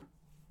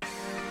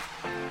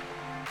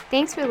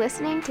Thanks for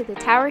listening to the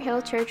Tower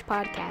Hill Church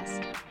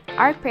podcast.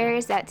 Our prayer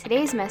is that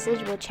today's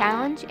message will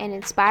challenge and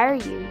inspire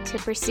you to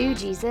pursue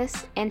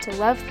Jesus and to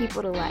love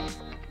people to life.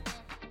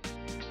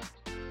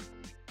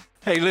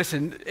 Hey,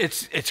 listen,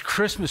 it's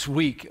Christmas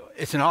week.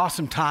 It's an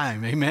awesome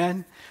time,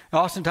 amen? An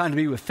awesome time to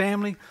be with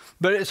family,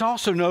 but it's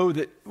also know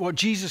that what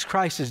Jesus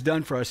Christ has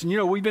done for us. And you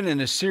know, we've been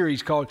in a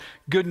series called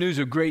Good News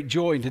of Great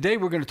Joy, and today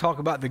we're going to talk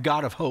about the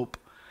God of hope,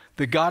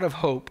 the God of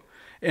hope.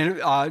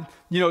 And,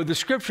 the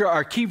scripture,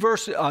 our key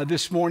verse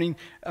this morning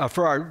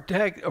for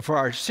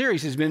our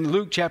series has been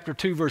Luke chapter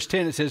 2, verse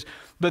 10. It says,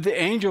 "But the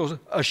angels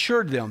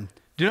assured them,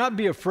 'Do not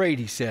be afraid,'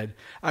 he said.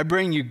 'I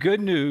bring you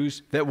good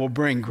news that will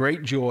bring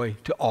great joy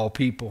to all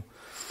people.'"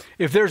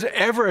 If there's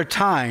ever a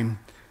time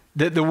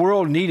that the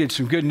world needed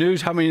some good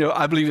news, how many know?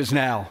 I believe it's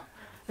now.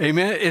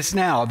 Amen. It's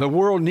now. The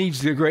world needs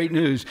the great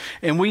news,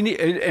 and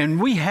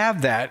we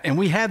have that, and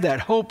we have that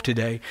hope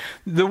today.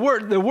 The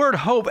word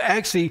hope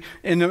actually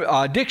in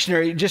the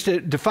dictionary just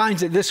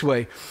defines it this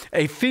way: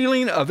 a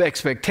feeling of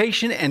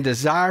expectation and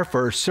desire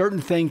for a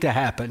certain thing to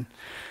happen.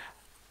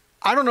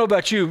 I don't know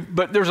about you,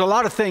 but there's a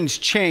lot of things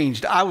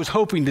changed. I was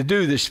hoping to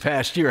do this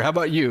past year. How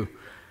about you?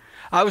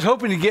 I was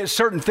hoping to get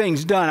certain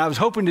things done. I was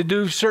hoping to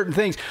do certain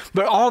things,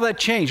 but all that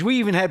changed. We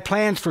even had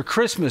plans for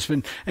Christmas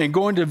and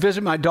going to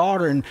visit my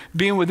daughter and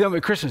being with them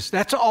at Christmas.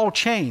 That's all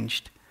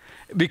changed.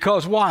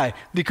 Because why?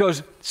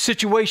 Because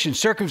situations,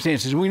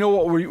 circumstances, we know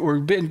what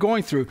we've been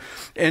going through.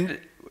 And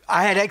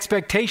I had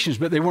expectations,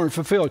 but they weren't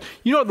fulfilled.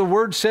 You know what the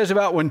word says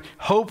about when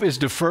hope is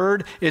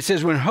deferred? It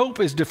says when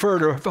hope is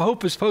deferred or if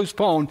hope is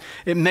postponed,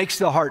 it makes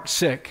the heart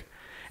sick.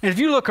 And if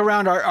you look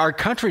around our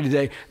country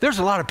today, there's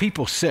a lot of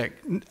people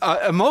sick,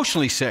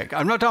 emotionally sick.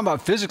 I'm not talking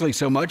about physically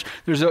so much,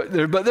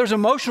 but there's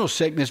emotional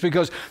sickness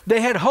because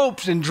they had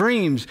hopes and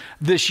dreams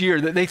this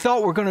year that they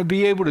thought were going to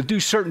be able to do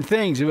certain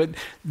things, but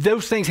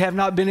those things have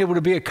not been able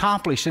to be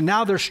accomplished. And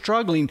now they're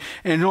struggling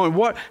and knowing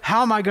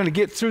how am I going to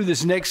get through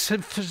this next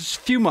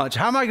few months?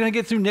 How am I going to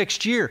get through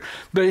next year?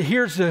 But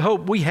here's the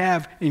hope we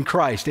have in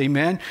Christ,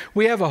 amen?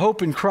 We have a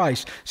hope in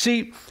Christ.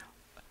 See,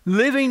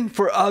 living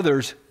for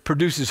others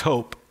produces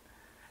hope.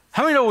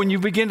 How many know when you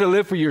begin to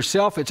live for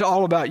yourself, it's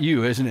all about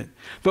you, isn't it?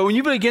 But when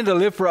you begin to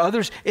live for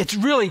others, it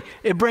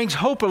brings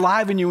hope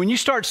alive in you. When you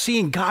start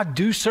seeing God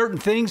do certain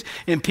things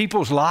in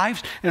people's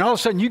lives, and all of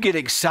a sudden you get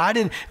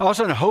excited, all of a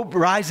sudden hope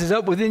rises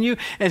up within you.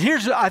 And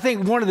here's, I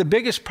think, one of the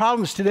biggest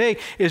problems today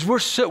is we're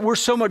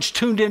so much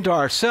tuned into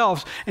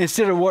ourselves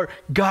instead of what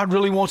God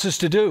really wants us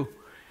to do.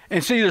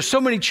 And see, there's so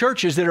many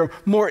churches that are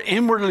more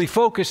inwardly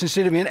focused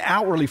instead of being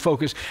outwardly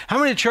focused. How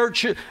many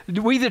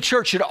we the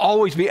church should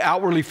always be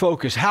outwardly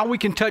focused, how we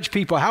can touch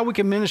people, how we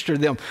can minister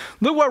to them.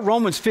 Look what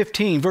Romans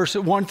 15, verse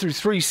 1 through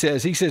 3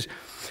 says. He says,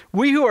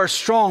 "We who are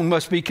strong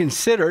must be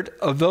considerate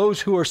of those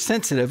who are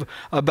sensitive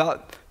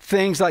about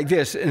things like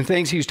this." And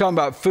things he was talking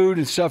about, food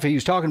and stuff he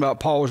was talking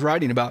about, Paul was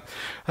writing about.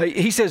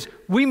 He says,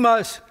 we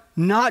must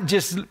not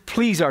just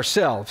please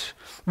ourselves.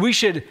 We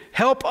should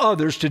help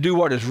others to do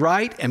what is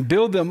right and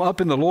build them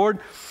up in the Lord.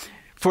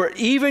 For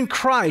even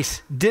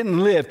Christ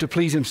didn't live to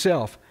please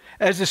himself.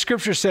 As the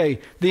scriptures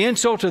say, "The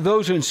insult of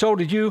those who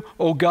insulted you,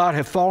 O God,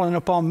 have fallen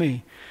upon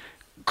me."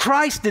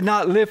 Christ did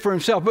not live for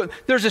himself. But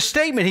there's a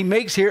statement he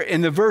makes here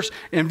in verse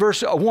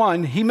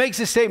 1. He makes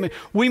a statement,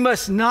 we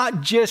must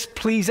not just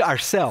please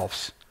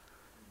ourselves.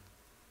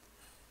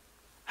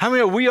 How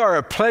many of we are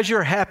a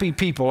pleasure-happy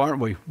people, aren't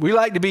we? We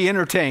like to be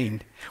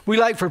entertained. We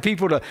like for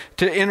people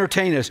to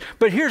entertain us.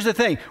 But here's the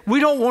thing. We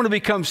don't want to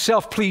become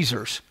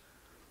self-pleasers.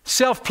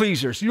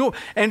 Self-pleasers.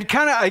 And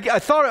kind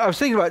of, I was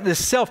thinking about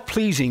this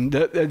self-pleasing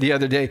the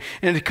other day.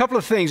 And a couple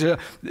of things.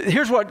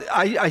 Here's what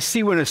I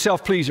see when a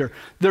self-pleaser.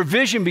 Their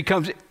vision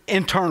becomes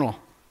internal.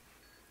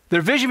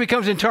 Their vision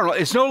becomes internal.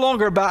 It's no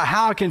longer about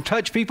how I can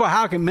touch people,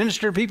 how I can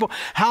minister to people,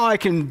 how I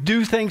can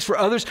do things for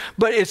others,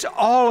 but it's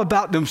all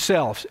about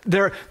themselves.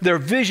 Their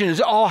vision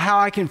is all how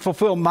I can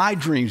fulfill my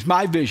dreams,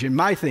 my vision,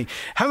 my thing.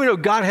 How many know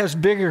God has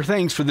bigger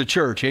things for the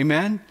church?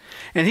 Amen?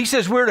 And he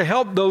says we're to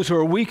help those who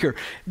are weaker.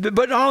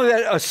 But not only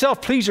that, a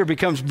self-pleaser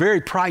becomes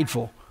very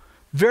prideful.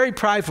 Very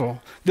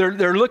prideful.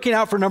 They're looking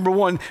out for number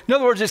one. In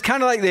other words, it's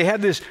kind of like they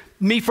have this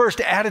me-first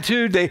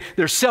attitude.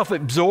 They're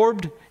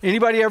self-absorbed.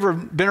 Anybody ever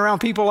been around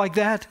people like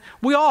that?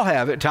 We all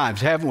have at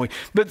times, haven't we?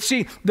 But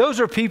see,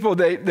 those are people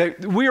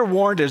that we are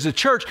warned as a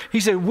church. He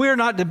said we're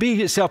not to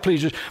be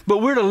self-pleasers, but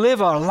we're to live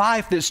a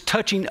life that's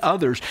touching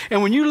others.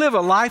 And when you live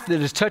a life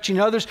that is touching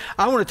others,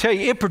 I want to tell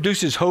you, it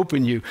produces hope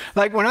in you.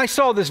 Like when I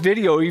saw this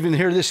video even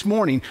here this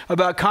morning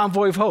about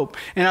Convoy of Hope,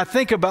 and I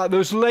think about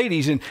those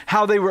ladies and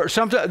how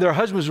sometimes their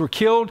husbands were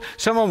killed,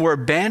 some of them were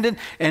abandoned,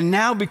 and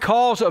now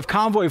because of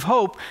Convoy of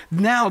Hope,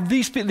 now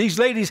these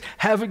ladies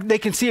they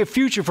can see a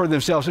future for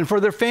themselves and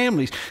for their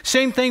families.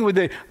 Same thing with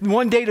the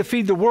One Day to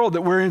Feed the World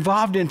that we're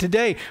involved in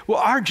today. Well,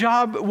 our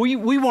job, we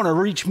want to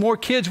reach more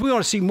kids. We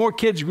want to see more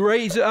kids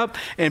raise up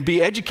and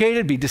be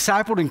educated, be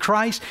discipled in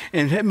Christ,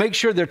 and make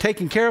sure they're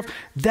taken care of.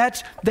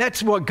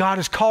 That's what God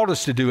has called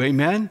us to do,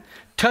 amen?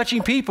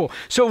 Touching people.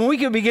 So when we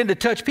can begin to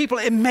touch people,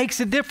 it makes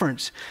a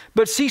difference.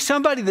 But see,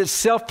 somebody that's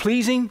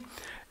self-pleasing,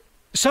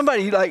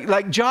 somebody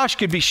like Josh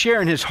could be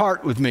sharing his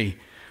heart with me.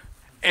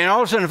 And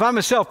all of a sudden, if I'm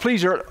a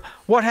self-pleaser,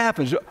 what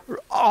happens?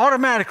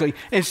 Automatically,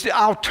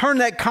 I'll turn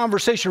that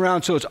conversation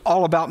around so it's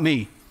all about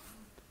me,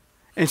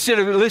 instead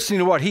of listening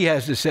to what he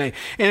has to say.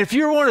 And if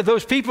you're one of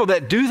those people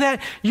that do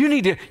that, you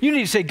need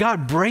to say,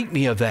 God, break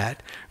me of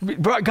that.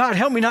 God,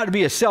 help me not to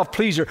be a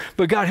self-pleaser,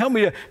 but God, help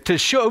me to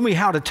show me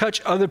how to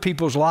touch other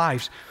people's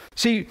lives.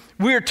 See,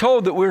 we're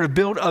told that we're to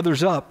build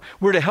others up.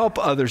 We're to help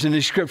others in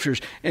these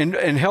scriptures and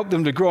help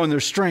them to grow in their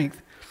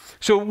strength.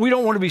 So we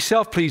don't want to be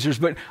self-pleasers,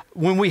 but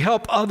when we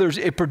help others,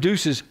 it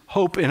produces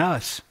hope in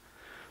us.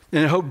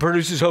 And hope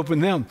produces hope in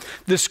them.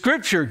 The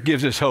scripture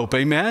gives us hope,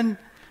 amen?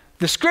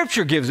 The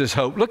scripture gives us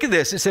hope. Look at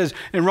this. It says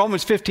in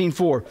Romans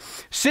 15:4,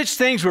 such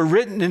things were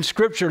written in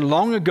scripture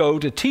long ago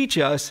to teach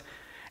us,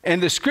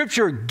 and the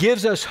scripture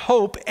gives us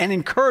hope and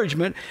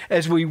encouragement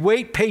as we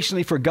wait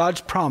patiently for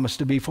God's promise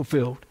to be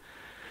fulfilled.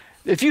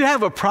 If you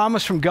have a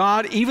promise from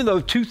God, even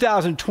though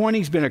 2020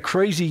 has been a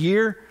crazy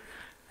year,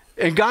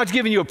 and God's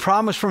given you a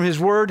promise from his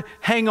word,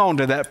 hang on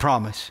to that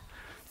promise.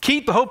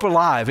 Keep hope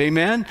alive,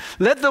 amen?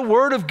 Let the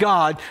word of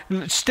God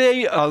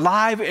stay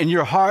alive in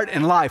your heart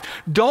and life.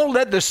 Don't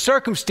let the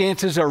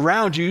circumstances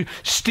around you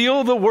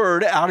steal the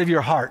word out of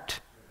your heart.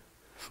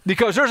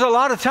 Because there's a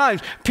lot of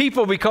times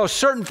people, because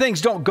certain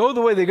things don't go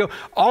the way they go,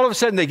 all of a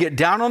sudden they get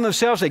down on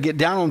themselves, they get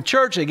down on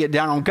church, they get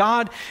down on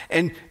God.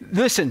 And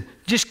listen,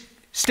 just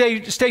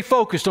stay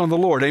focused on the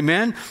Lord,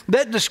 amen?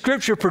 Let the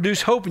scripture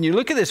produce hope in you.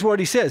 Look at this, what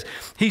he says.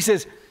 He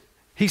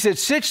said,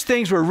 such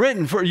things were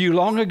written for you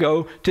long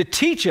ago to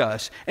teach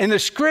us, and the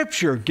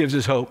scripture gives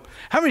us hope.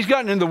 How many's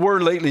gotten in the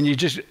word lately and you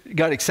just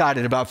got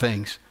excited about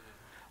things?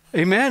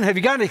 Amen. Have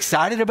you gotten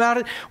excited about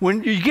it?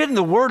 When you get in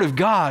the word of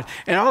God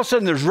and all of a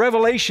sudden there's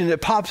revelation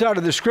that pops out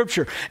of the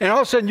scripture, and all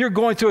of a sudden you're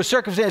going through a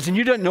circumstance and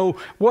you don't know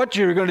what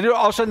you're going to do.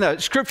 All of a sudden the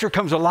scripture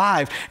comes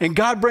alive and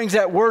God brings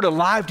that word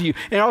alive to you,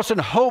 and all of a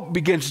sudden hope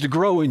begins to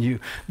grow in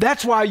you.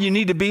 That's why you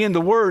need to be in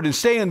the word and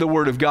stay in the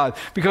word of God,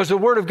 because the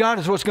word of God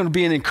is what's going to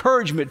be an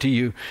encouragement to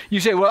you.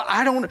 You say, well,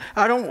 I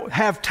don't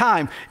have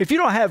time. If you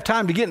don't have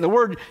time to get in the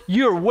word,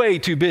 you're way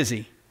too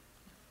busy.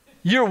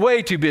 You're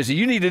way too busy.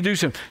 You need to do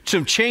some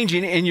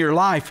changing in your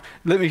life.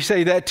 Let me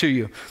say that to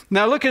you.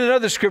 Now look at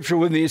another scripture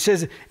with me. It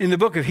says in the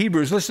book of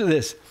Hebrews, listen to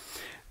this.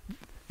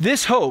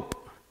 This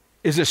hope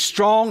is a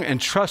strong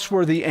and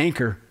trustworthy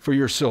anchor for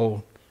your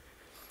soul.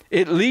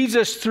 It leads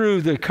us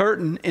through the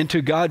curtain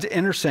into God's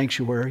inner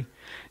sanctuary.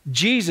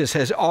 Jesus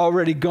has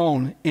already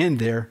gone in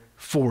there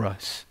for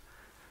us.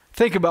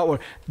 Think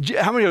about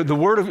how many of the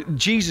word of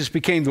Jesus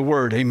became the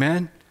word,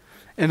 amen?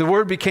 And the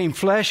word became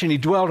flesh and he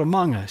dwelt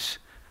among us.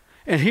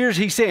 And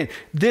he's saying,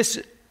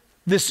 this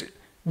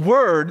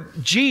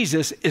word,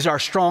 Jesus, is our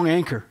strong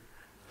anchor.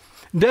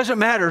 It doesn't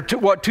matter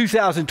what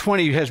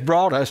 2020 has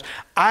brought us.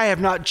 I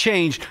have not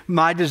changed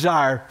my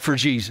desire for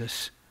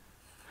Jesus.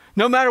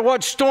 No matter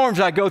what storms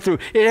I go through,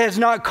 it has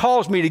not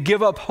caused me to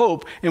give up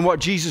hope in what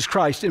Jesus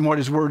Christ and what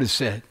his word has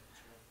said.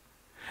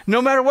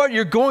 No matter what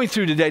you're going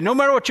through today, no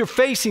matter what you're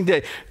facing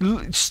today,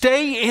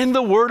 stay in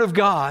the word of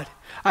God.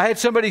 I had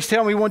somebody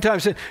tell me one time,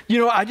 said,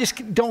 I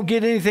just don't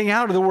get anything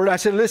out of the word. I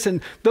said,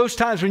 listen, those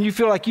times when you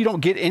feel like you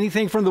don't get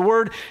anything from the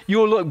word,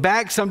 you'll look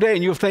back someday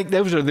and you'll think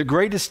those are the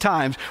greatest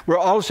times where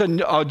all of a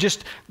sudden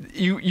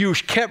you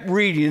kept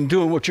reading and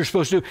doing what you're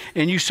supposed to do,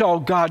 and you saw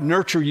God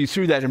nurture you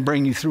through that and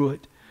bring you through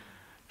it.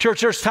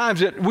 Church, there's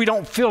times that we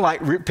don't feel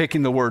like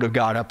picking the word of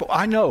God up.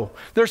 I know.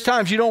 There's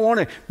times you don't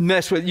want to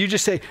mess with it. You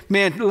just say,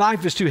 man,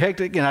 life is too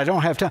hectic and I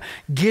don't have time.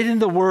 Get in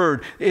the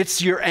word.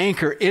 It's your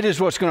anchor. It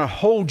is what's going to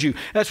hold you.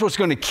 That's what's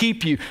going to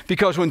keep you.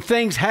 Because when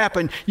things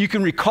happen, you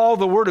can recall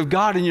the word of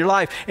God in your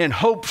life and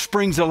hope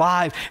springs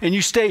alive, and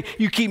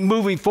you keep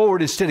moving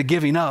forward instead of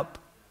giving up.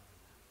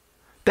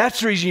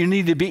 That's the reason you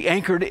need to be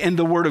anchored in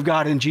the word of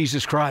God in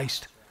Jesus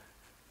Christ.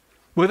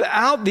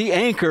 Without the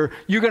anchor,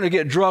 you're going to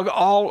get drug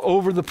all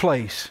over the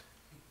place.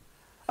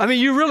 I mean,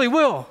 you really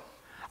will.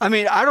 I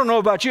mean, I don't know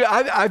about you.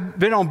 I've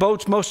been on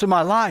boats most of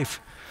my life.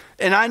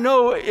 And I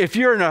know if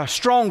you're in a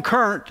strong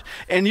current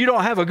and you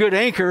don't have a good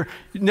anchor,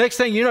 next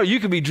thing you know, you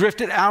could be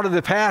drifted out of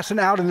the pass and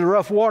out in the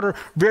rough water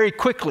very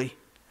quickly.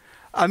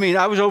 I mean,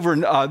 I was over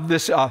in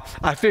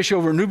I fish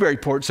over in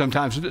Newburyport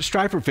sometimes,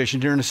 striper fishing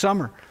during the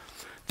summer.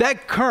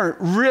 That current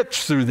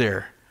rips through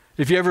there.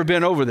 If you've ever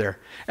been over there.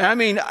 And I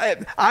mean,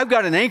 I've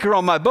got an anchor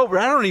on my boat, but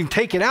I don't even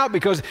take it out,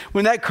 because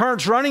when that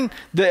current's running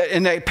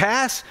in that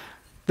pass,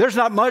 there's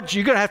not much.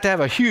 You're going to have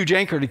a huge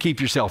anchor to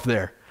keep yourself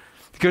there,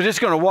 because it's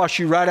going to wash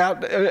you right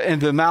out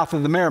into the mouth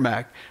of the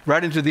Merrimack,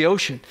 right into the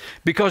ocean,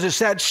 because it's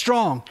that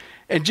strong.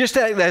 And just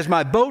as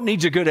my boat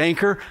needs a good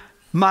anchor,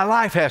 my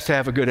life has to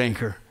have a good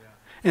anchor.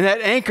 And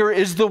that anchor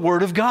is the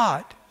word of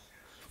God.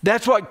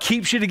 That's what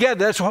keeps you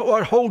together. That's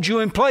what holds you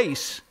in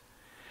place.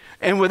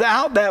 And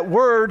without that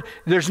word,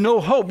 there's no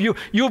hope.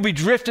 You'll be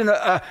drifting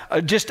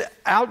just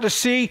out to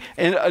sea,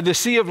 and the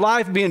sea of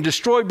life being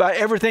destroyed by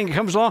everything that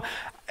comes along.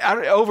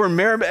 Over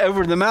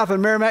the mouth of the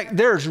Merrimack,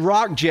 there's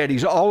rock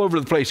jetties all over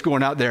the place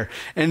going out there.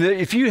 And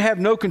if you have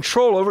no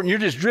control over it and you're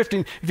just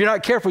drifting, if you're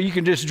not careful, you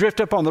can just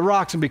drift up on the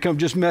rocks and become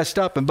just messed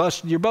up and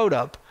bust your boat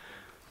up.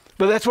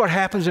 But that's what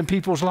happens in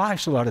people's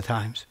lives a lot of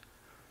times.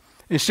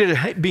 Instead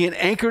of being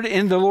anchored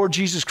in the Lord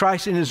Jesus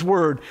Christ and His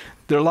Word,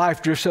 their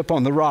life drifts up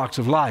on the rocks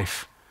of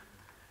life.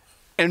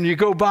 And you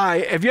go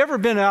by, have you ever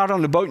been out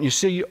on the boat and you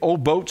see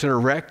old boats that are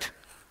wrecked?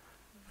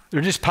 They're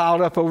just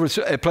piled up over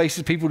at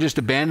places, people just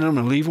abandon them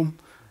and leave them.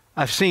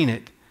 I've seen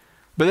it.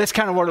 But that's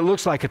kind of what it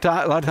looks like a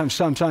lot of times,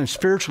 sometimes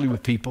spiritually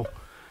with people.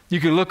 You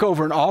can look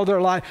over and all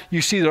their life,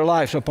 you see their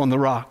lives up on the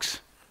rocks.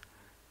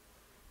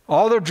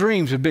 All their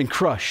dreams have been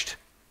crushed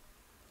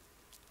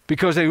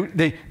because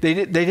they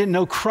didn't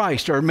know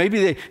Christ, or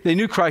maybe they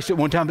knew Christ at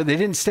one time, but they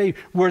didn't stay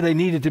where they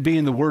needed to be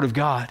in the Word of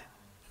God.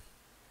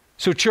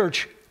 So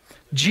church,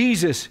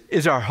 Jesus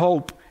is our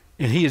hope,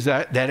 and He is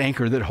that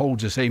anchor that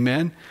holds us.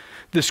 Amen.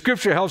 The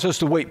Scripture helps us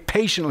to wait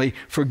patiently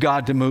for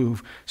God to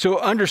move. So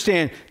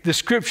understand, the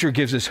Scripture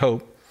gives us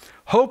hope.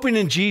 Hoping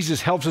in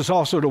Jesus helps us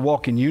also to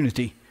walk in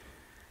unity.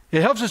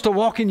 It helps us to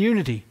walk in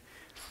unity.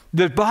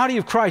 The body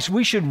of Christ,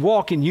 we should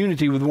walk in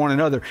unity with one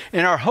another.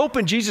 And our hope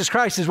in Jesus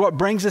Christ is what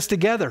brings us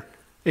together.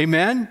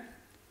 Amen?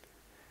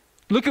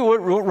 Look at what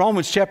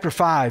Romans chapter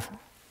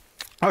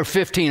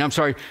 15,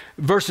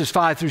 verses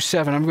 5 through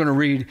 7. I'm going to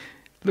read.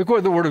 Look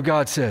what the Word of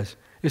God says.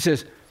 It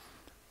says,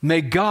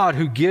 may God,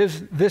 who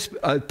gives this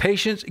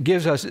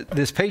gives us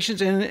this patience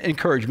and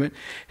encouragement,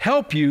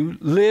 help you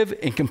live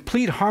in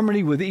complete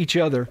harmony with each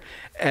other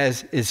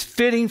as is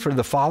fitting for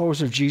the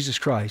followers of Jesus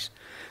Christ.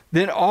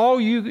 Then all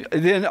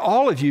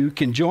of you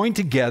can join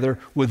together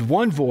with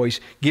one voice,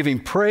 giving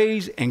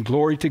praise and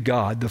glory to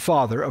God, the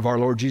Father of our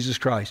Lord Jesus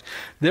Christ.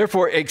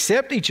 Therefore,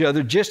 accept each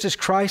other just as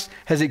Christ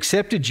has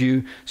accepted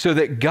you, so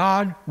that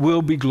God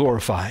will be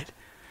glorified.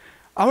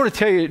 I want to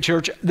tell you,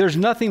 church, there's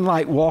nothing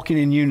like walking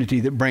in unity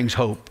that brings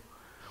hope.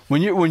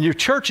 When your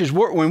church is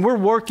when we're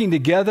working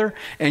together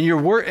and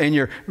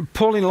you're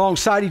pulling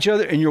alongside each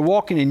other and you're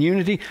walking in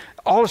unity,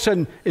 all of a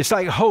sudden it's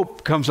like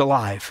hope comes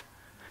alive.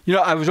 You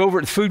know, I was over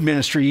at the food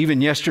ministry even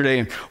yesterday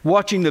and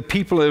watching the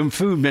people in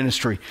food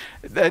ministry.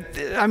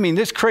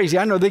 It's crazy.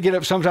 I know they get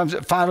up sometimes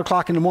at 5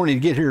 o'clock in the morning to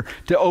get here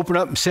to open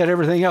up and set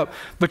everything up.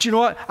 But you know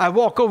what? I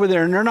walk over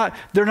there and they're not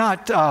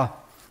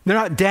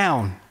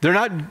down. They're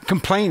not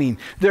complaining.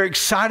 They're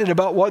excited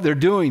about what they're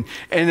doing,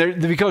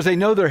 and because they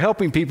know they're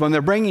helping people and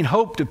they're bringing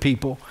hope to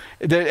people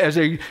as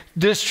they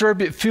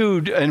distribute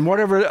food and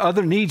whatever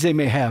other needs they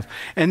may have.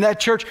 And that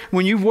church,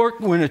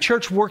 when a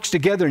church works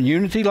together in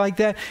unity like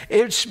that,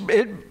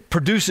 it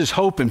produces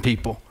hope in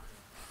people.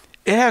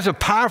 It has a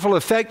powerful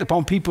effect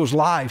upon people's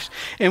lives,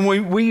 and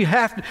we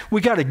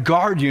got to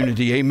guard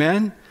unity.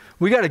 Amen.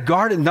 We got to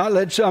guard it and not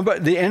let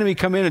the enemy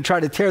come in and try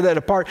to tear that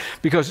apart.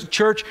 Because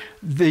church,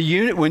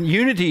 when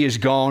unity is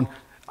gone,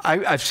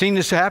 I've seen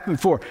this happen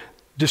before.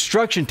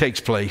 Destruction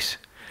takes place.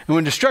 And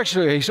when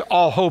destruction takes place,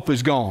 all hope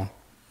is gone.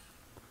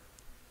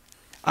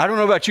 I don't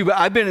know about you, but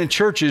I've been in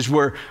churches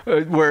where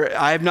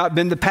I have not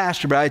been the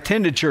pastor, but I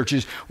attended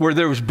churches where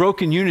there was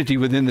broken unity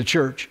within the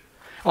church.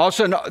 All of a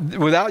sudden,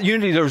 without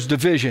unity, there was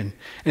division.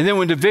 And then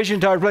when division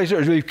took place,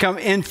 it become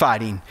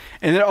infighting.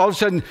 And then all of a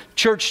sudden,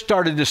 church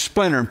started to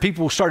splinter and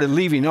people started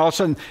leaving. And all of a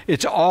sudden,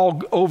 it's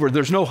all over.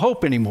 There's no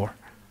hope anymore.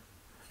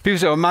 People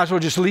say, I might as well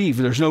just leave.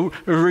 There's no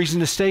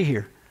reason to stay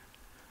here.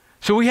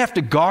 So we have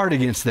to guard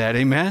against that,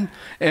 amen?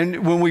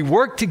 And when we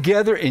work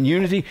together in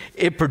unity,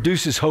 it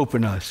produces hope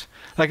in us.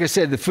 Like I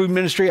said, the food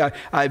ministry, I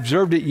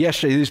observed it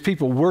yesterday. There's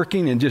people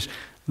working and just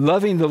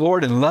loving the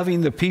Lord and loving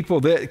the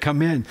people that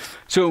come in.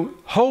 So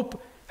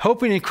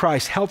hoping in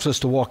Christ helps us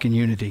to walk in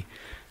unity.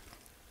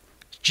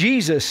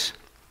 Jesus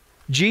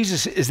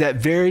is that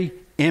very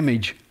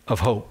image of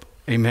hope.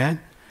 Amen?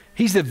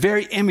 He's the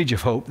very image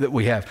of hope that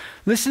we have.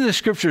 Listen to the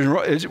scriptures.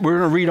 We're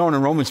going to read on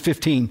in Romans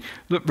 15,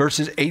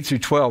 verses 8 through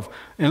 12.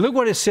 And look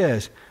what it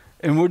says.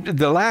 And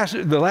the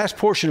last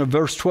portion of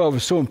verse 12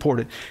 is so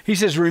important. He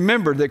says,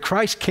 remember that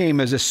Christ came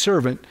as a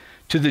servant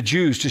to the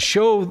Jews to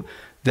show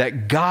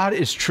that God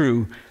is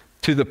true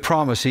to the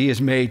promise He has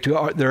made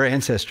to their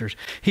ancestors.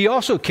 He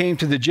also came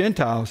to the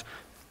Gentiles,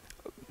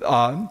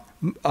 that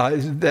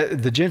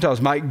the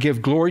Gentiles might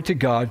give glory to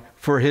God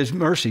for His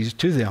mercies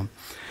to them.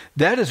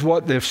 That is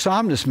what the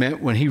psalmist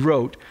meant when he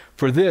wrote,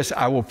 for this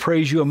I will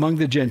praise you among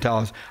the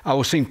Gentiles. I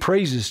will sing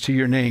praises to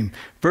your name.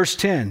 Verse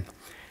 10,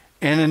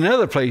 and in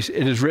another place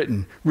it is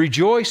written,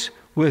 rejoice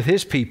with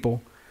His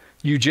people,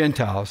 you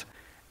Gentiles.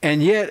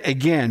 And yet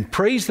again,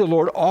 praise the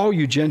Lord, all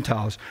you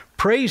Gentiles.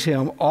 Praise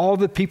Him, all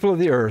the people of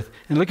the earth.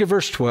 And look at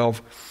verse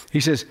 12.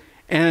 He says,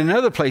 and in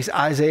another place,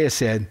 Isaiah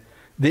said,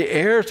 the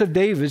heirs of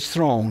David's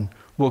throne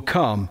will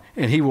come,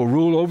 and He will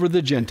rule over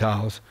the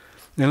Gentiles.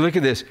 And look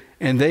at this,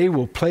 and they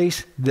will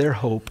place their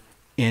hope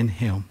in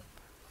Him.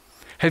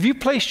 Have you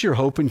placed your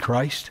hope in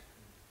Christ?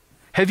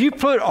 Have you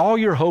put all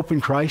your hope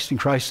in Christ and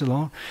Christ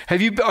alone?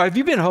 Have you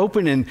been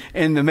hoping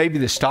in maybe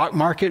the stock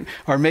market,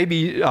 or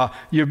maybe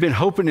you've been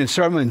hoping in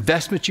some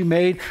investment you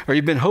made, or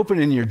you've been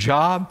hoping in your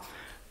job?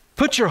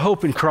 Put your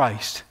hope in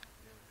Christ.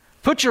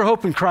 Put your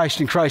hope in Christ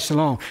and Christ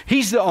alone.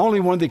 He's the only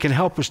one that can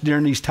help us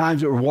during these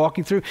times that we're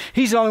walking through.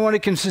 He's the only one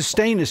that can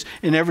sustain us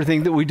in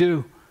everything that we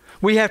do.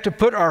 We have to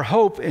put our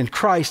hope in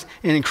Christ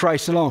and in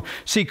Christ alone.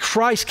 See,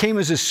 Christ came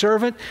as a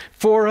servant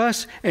for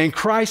us, and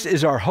Christ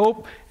is our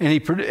hope.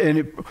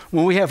 And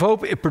when we have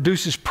hope, it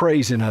produces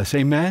praise in us.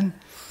 Amen?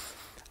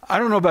 I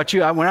don't know about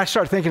you. When I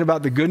start thinking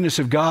about the goodness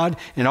of God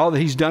and all that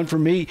He's done for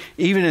me,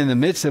 even in the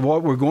midst of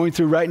what we're going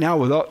through right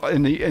now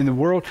in the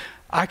world,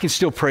 I can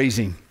still praise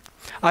Him.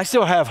 I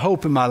still have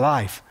hope in my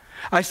life.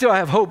 I still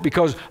have hope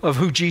because of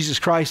who Jesus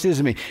Christ is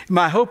in me.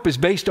 My hope is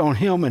based on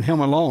Him and Him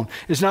alone.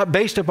 It's not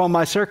based upon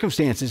my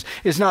circumstances.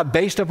 It's not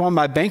based upon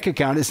my bank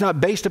account. It's not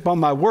based upon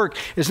my work.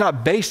 It's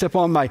not based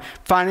upon my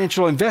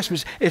financial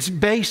investments. It's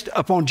based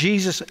upon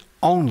Jesus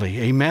only.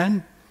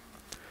 Amen?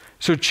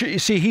 So, you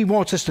see, He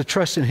wants us to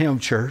trust in Him,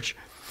 church.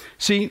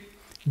 See,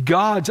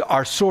 God's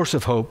our source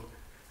of hope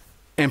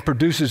and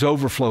produces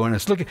overflow in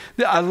us. Look,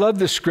 I love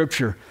this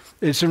scripture.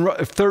 It's in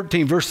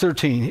 13, verse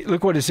 13.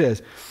 Look what it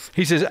says.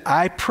 He says,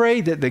 I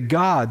pray that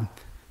God,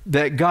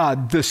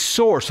 the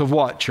source of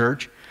what,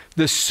 church?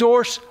 The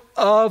source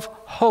of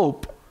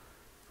hope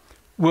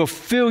will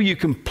fill you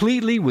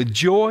completely with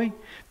joy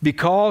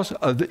because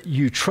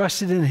you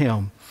trusted in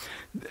Him.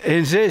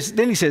 And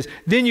then he says,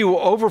 then you will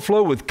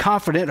overflow with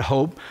confident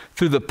hope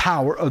through the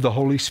power of the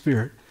Holy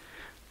Spirit.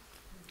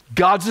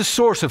 God's the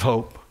source of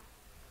hope.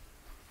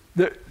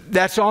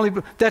 That's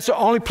the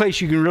only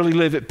place you can really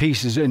live at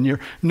peace is in your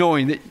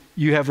knowing that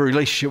you have a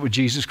relationship with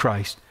Jesus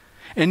Christ.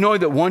 And knowing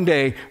that one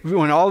day,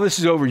 when all this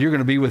is over, you're going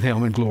to be with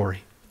Him in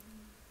glory.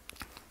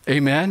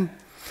 Amen?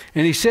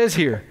 And he says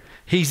here,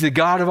 He's the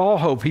God of all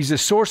hope. He's the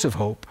source of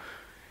hope.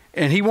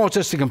 And He wants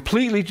us to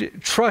completely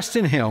trust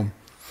in Him.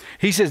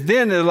 He says,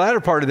 then in the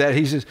latter part of that,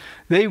 He says,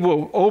 they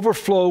will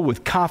overflow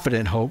with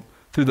confident hope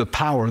through the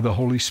power of the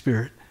Holy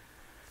Spirit.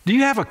 Do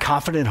you have a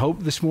confident hope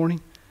this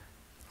morning?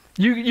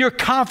 You're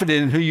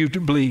confident in who you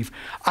believe.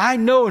 I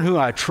know in who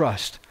I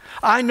trust.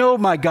 I know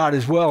my God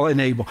is well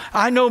and able.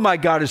 I know my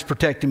God is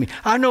protecting me.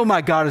 I know my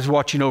God is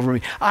watching over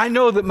me. I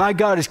know that my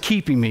God is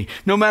keeping me.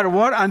 No matter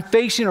what I'm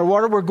facing or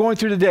what we're going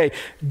through today,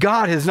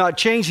 God has not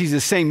changed. He's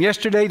the same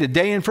yesterday,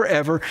 today, and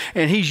forever.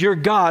 And He's your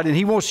God, and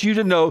He wants you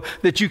to know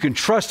that you can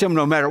trust Him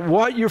no matter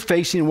what you're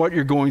facing and what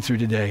you're going through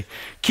today.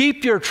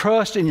 Keep your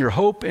trust and your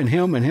hope in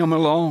Him and Him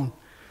alone.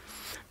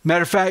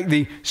 Matter of fact,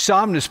 the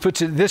psalmist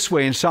puts it this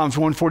way in Psalms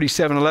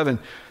 147:11.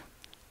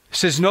 It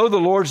says, the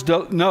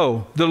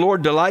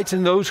Lord delights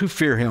in those who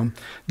fear Him,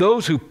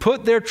 those who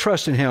put their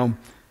trust in Him,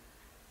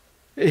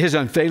 His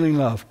unfailing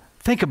love.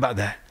 Think about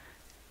that.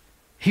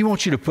 He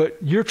wants you to put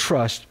your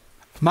trust,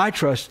 my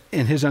trust,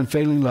 in His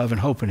unfailing love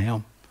and hope in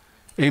Him.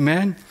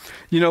 Amen?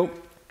 You know,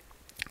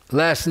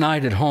 last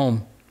night at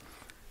home,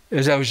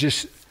 as I was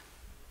just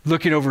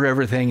looking over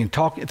everything and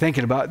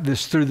thinking about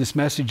this through this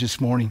message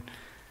this morning,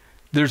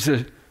 there's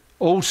an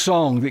old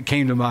song that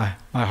came to my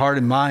heart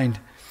and mind.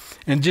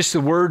 And just the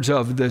words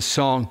of this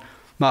song,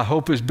 my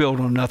hope is built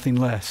on nothing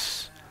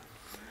less.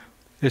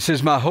 It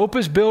says, my hope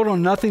is built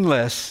on nothing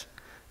less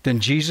than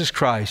Jesus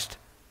Christ,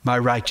 my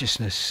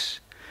righteousness.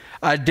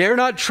 I dare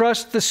not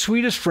trust the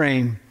sweetest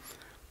frame,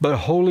 but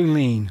wholly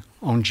lean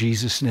on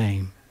Jesus'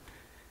 name.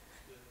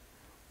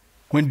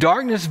 When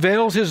darkness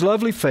veils His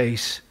lovely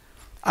face,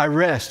 I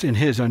rest in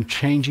His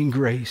unchanging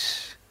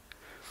grace.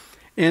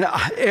 In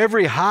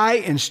every high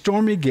and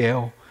stormy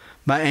gale,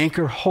 my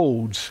anchor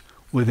holds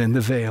within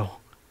the veil.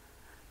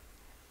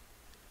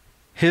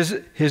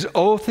 His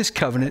oath, His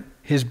covenant,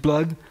 His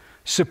blood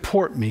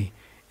support me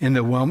in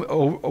the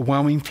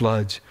overwhelming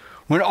floods.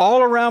 When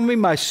all around me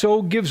my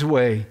soul gives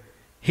way,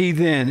 He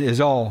then is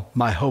all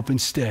my hope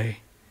and stay.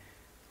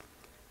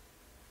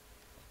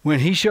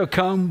 When He shall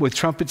come with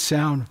trumpet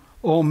sound,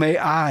 oh, may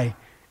I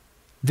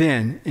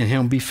then in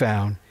Him be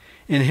found.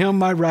 In Him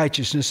my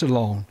righteousness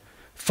alone,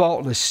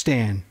 faultless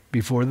stand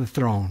before the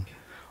throne.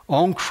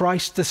 On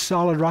Christ the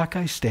solid rock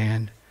I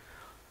stand.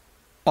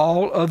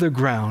 All other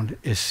ground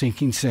is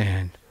sinking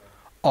sand.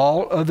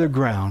 All other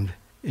ground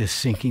is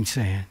sinking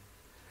sand.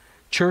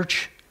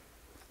 Church,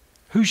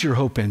 who's your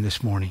hope in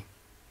this morning?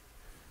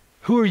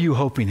 Who are you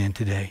hoping in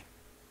today?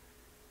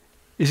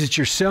 Is it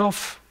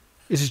yourself?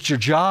 Is it your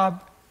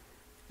job?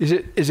 Is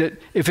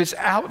it if it's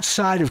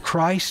outside of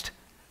Christ,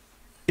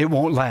 it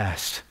won't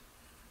last.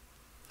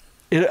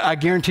 I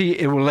guarantee you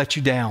it will let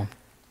you down.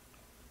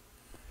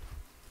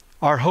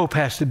 Our hope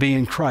has to be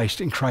in Christ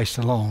and Christ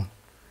alone.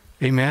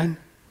 Amen?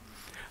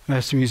 I'll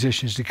ask the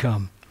musicians to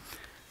come.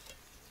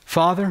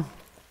 Father,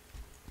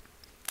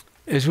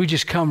 as we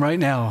just come right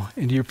now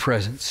into your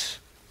presence,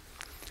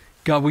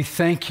 God, we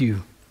thank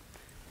you,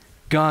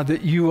 God,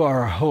 that you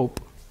are our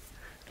hope.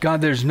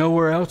 God, there's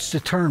nowhere else to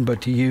turn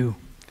but to you.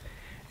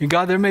 And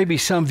God, there may be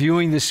some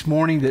viewing this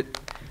morning that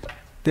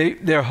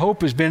their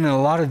hope has been in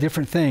a lot of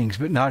different things,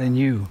 but not in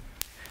you.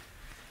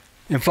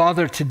 And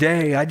Father,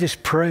 today I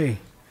just pray,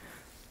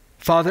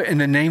 Father, in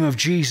the name of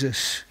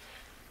Jesus,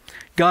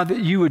 God, that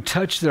you would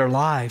touch their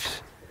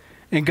lives.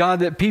 And God,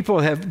 that people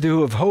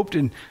who have hoped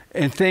in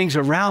things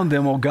around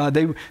them, oh God,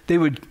 they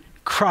would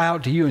cry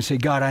out to you and say,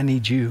 God, I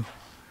need you.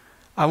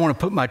 I want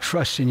to put my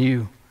trust in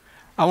you.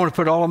 I want to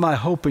put all of my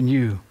hope in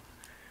you.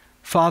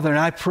 Father, and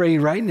I pray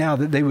right now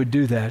that they would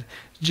do that.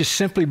 just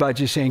simply by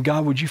just saying,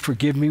 God, would you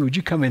forgive me? Would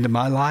you come into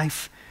my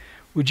life?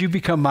 Would you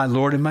become my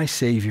Lord and my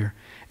Savior?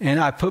 And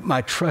I put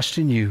my trust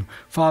in you.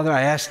 Father,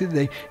 I ask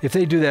that if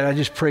they do that, I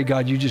just pray,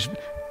 God, you just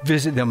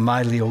visit them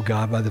mightily, oh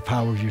God, by the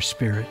power of your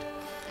Spirit.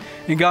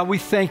 And God, we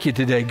thank you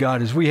today,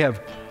 God, as we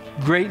have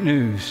great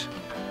news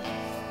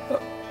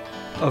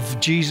of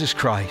Jesus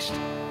Christ.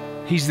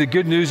 He's the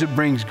good news that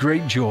brings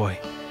great joy.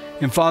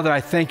 And Father,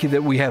 I thank you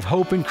that we have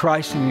hope in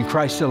Christ and in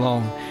Christ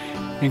alone.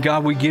 And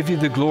God, we give you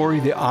the glory,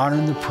 the honor,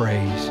 and the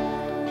praise.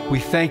 We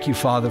thank you,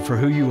 Father, for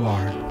who you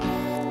are.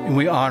 And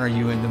we honor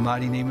you in the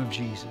mighty name of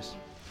Jesus.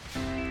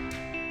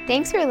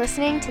 Thanks for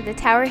listening to the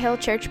Tower Hill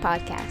Church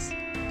podcast.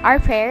 Our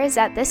prayer is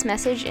that this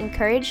message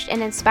encouraged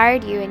and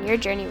inspired you in your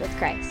journey with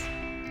Christ.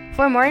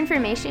 For more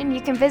information,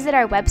 you can visit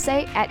our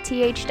website at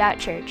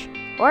th.church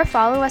or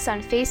follow us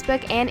on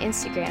Facebook and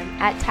Instagram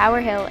at Tower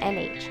Hill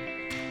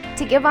NH.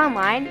 To give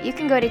online, you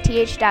can go to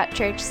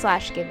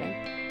th.church/giving.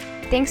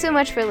 Thanks so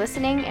much for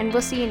listening, and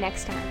we'll see you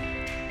next time.